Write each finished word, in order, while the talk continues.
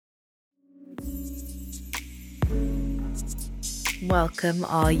Welcome,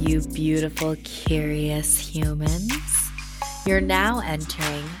 all you beautiful, curious humans. You're now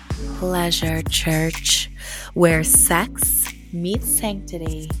entering Pleasure Church, where sex meets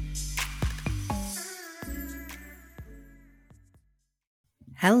sanctity.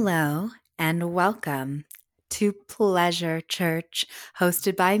 Hello, and welcome to Pleasure Church,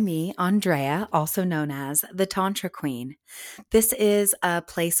 hosted by me, Andrea, also known as the Tantra Queen. This is a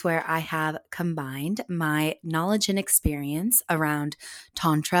place where I have combined my knowledge and experience around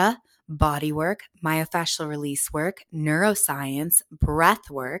Tantra, body work, myofascial release work, neuroscience, breath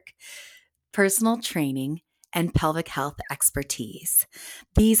work, personal training, and pelvic health expertise.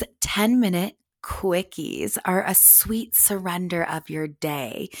 These 10-minute quickies are a sweet surrender of your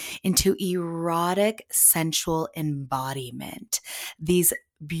day into erotic, sensual embodiment. These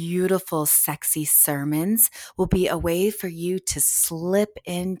beautiful, sexy sermons will be a way for you to slip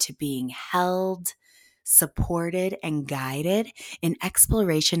into being held, supported, and guided in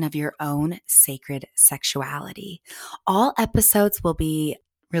exploration of your own sacred sexuality. All episodes will be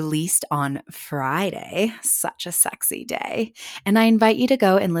released on Friday, such a sexy day. And I invite you to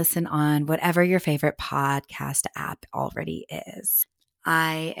go and listen on whatever your favorite podcast app already is.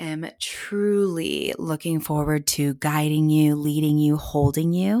 I am truly looking forward to guiding you, leading you,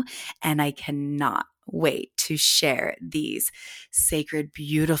 holding you, and I cannot wait to share these sacred,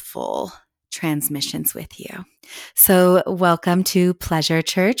 beautiful transmissions with you. So welcome to Pleasure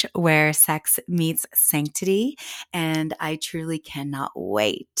Church, where sex meets sanctity, and I truly cannot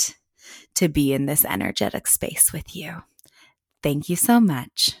wait to be in this energetic space with you. Thank you so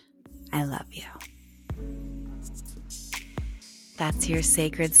much. I love you. That's your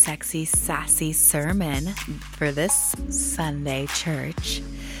sacred, sexy, sassy sermon for this Sunday church.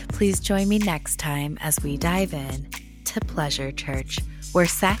 Please join me next time as we dive in to Pleasure Church, where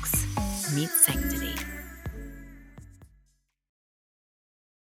sex meets sanctity.